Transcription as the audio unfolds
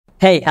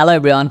Hey, hello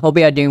everyone, hope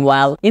you are doing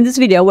well. In this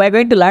video, we are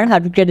going to learn how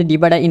to create a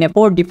divider in a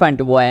 4 different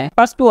way.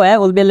 First way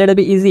will be a little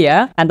bit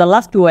easier and the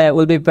last way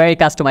will be very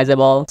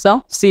customizable.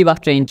 So, see you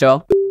after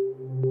intro.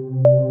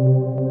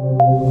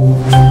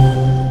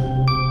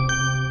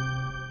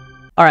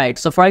 Alright,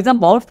 so for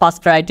example,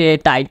 first write a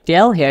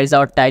title. Here is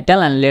our title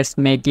and let's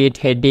make it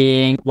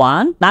heading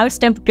 1. Now it's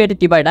time to create a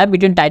divider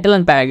between title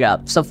and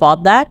paragraph. So for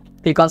that,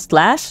 click on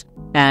slash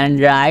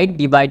and write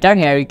divider.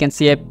 Here you can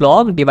see a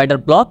block, divider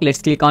block.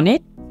 Let's click on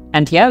it.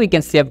 And here we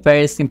can see a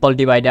very simple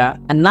divider.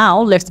 And now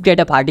let's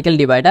create a vertical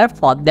divider.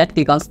 For that,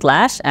 click on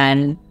slash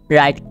and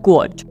write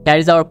quote. Here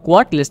is our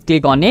quote. Let's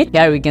click on it.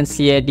 Here we can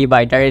see a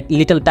divider, a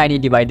little tiny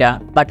divider.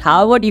 But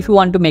how about if you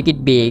want to make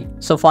it big?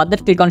 So for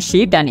that, click on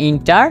shift and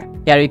enter.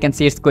 Here you can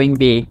see it's going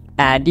big.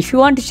 And if you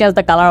want to change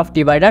the color of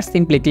divider,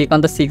 simply click on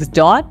the 6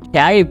 dot.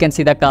 Here you can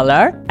see the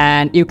color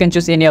and you can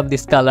choose any of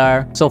this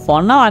color. So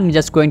for now, I'm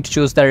just going to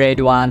choose the red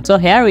one. So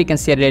here we can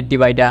see a red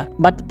divider.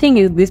 But the thing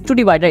is, this 2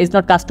 divider is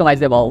not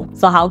customizable.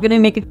 So how can we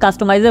make it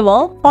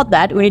customizable? For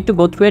that, we need to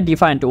go through a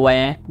different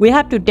way. We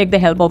have to take the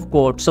help of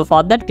code. So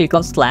for that, click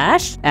on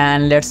slash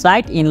and let's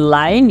write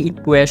inline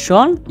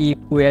equation.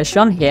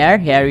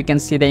 Here you can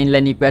see the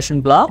inline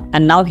equation block.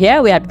 And now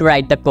here we have to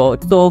write the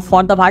code. So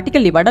for the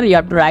vertical divider, you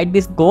have to write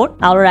this code.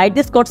 I'll write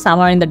this code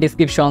somewhere in the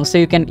description so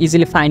you can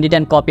easily find it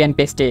and copy and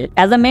paste it.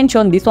 As I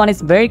mentioned, this one is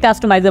very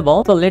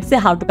customizable, so let's see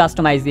how to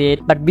customize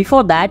it. But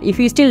before that, if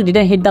you still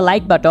didn't hit the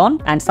like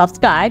button and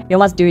subscribe, you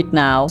must do it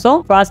now.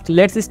 So first,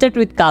 let's start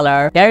with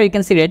color. Here you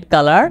can see red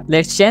color.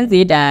 Let's change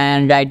it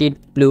and write it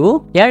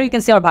blue. Here you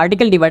can see our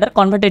vertical divider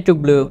converted to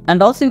blue,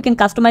 and also you can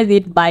customize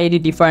it by any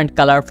different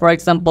color, for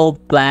example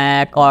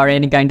black or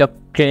any kind of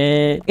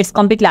gray. It's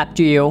completely up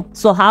to you.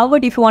 So how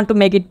about if you want to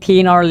make it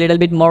thin or a little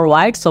bit more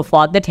wide? So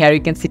for that, here you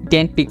can see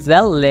 10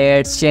 pixel.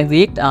 Let's change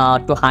it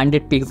to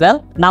 100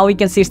 pixel. Now we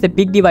can see it's a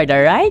big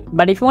divider, right?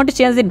 But if you want to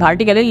change it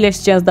vertically,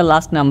 let's change the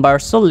last number.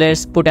 So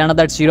let's put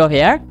another 0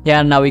 here.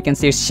 Here now we can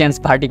see it's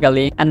changed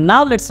vertically. And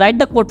now let's write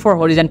the code for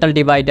horizontal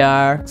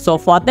divider. So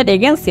for that,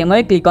 again same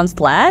way, click on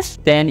slash,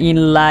 then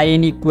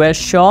inline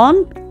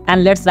equation.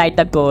 And let's write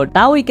the code.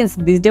 Now we can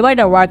see this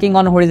divider working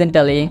on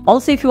horizontally.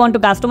 Also, if you want to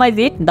customize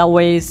it, the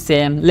way is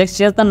same. Let's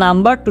change the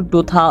number to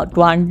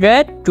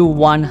 200 to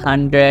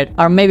 100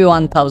 or maybe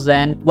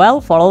 1000.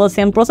 Well, follow the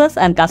same process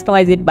and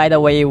customize it by the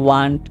way you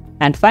want.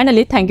 And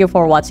finally, thank you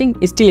for watching.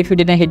 Still, if you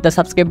didn't hit the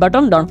subscribe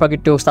button, don't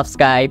forget to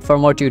subscribe for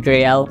more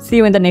tutorial. See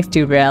you in the next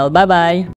tutorial. Bye bye.